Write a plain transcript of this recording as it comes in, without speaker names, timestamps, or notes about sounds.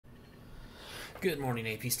Good morning,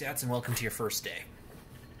 AP Stats, and welcome to your first day.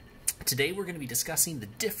 Today we're going to be discussing the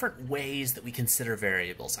different ways that we consider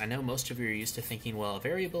variables. I know most of you are used to thinking, well, a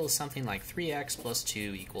variable is something like 3x plus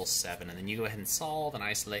 2 equals 7, and then you go ahead and solve and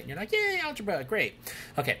isolate, and you're like, yay, algebra, great.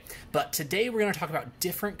 Okay, but today we're going to talk about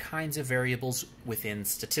different kinds of variables within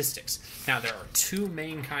statistics. Now, there are two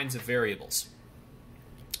main kinds of variables.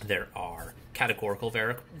 There are categorical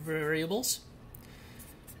variables,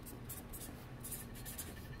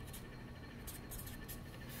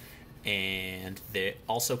 and they're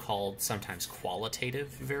also called sometimes qualitative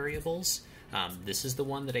variables. This is the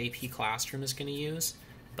one that AP Classroom is going to use,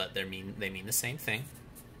 but they mean the same thing.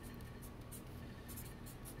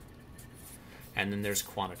 And then there's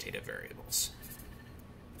quantitative variables.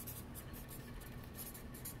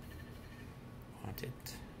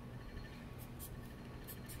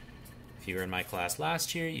 If you were in my class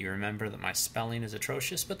last year, you remember that my spelling is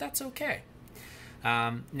atrocious, but that's okay.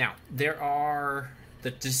 Now, the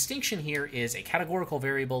distinction here is a categorical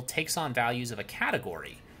variable takes on values of a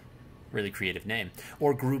category, really creative name,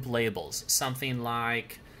 or group labels, something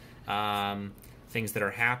like things that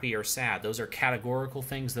are happy or sad. Those are categorical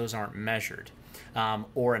things, those aren't measured.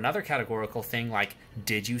 Or another categorical thing like,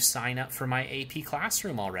 did you sign up for my AP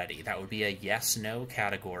Classroom already? That would be a yes-no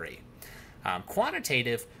category.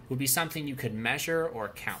 Quantitative would be something you could measure or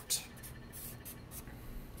count.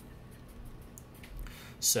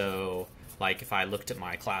 So, like if I looked at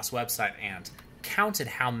my class website and counted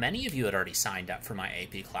how many of you had already signed up for my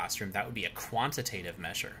AP Classroom, that would be a quantitative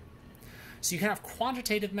measure. So you can have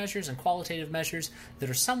quantitative measures and qualitative measures that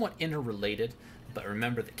are somewhat interrelated, but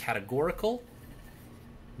remember that categorical,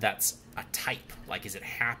 that's a type. Like, is it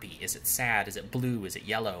happy? Is it sad? Is it blue? Is it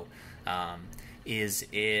yellow? Is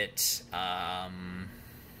it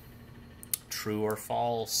true or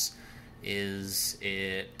false? Is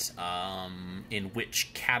it in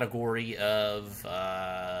which category of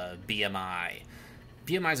BMI?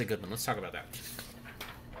 BMI is a good one. Let's talk about that.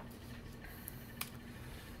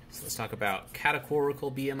 So let's talk about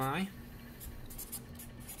categorical BMI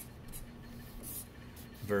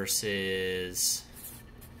versus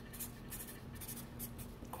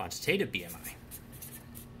quantitative BMI.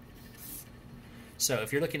 So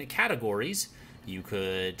if you're looking at categories, you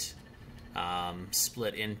could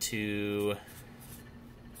split into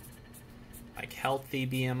like healthy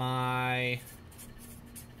BMI,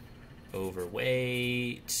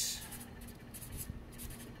 overweight,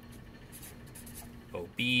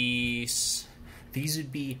 obese. These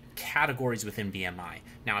would be categories within BMI.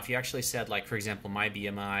 Now, if you actually said, like, for example, my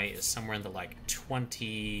BMI is somewhere in the, like,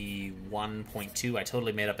 21.2. I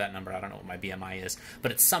totally made up that number. I don't know what my BMI is.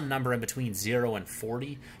 But it's some number in between 0 and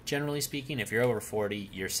 40, generally speaking. If you're over 40,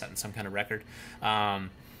 you're setting some kind of record.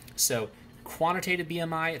 So quantitative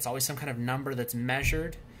BMI, it's always some kind of number that's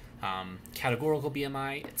measured. Categorical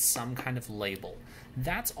BMI, it's some kind of label.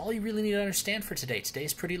 That's all you really need to understand for today.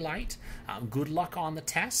 Today's pretty light. Good luck on the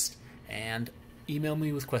test, and email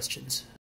me with questions.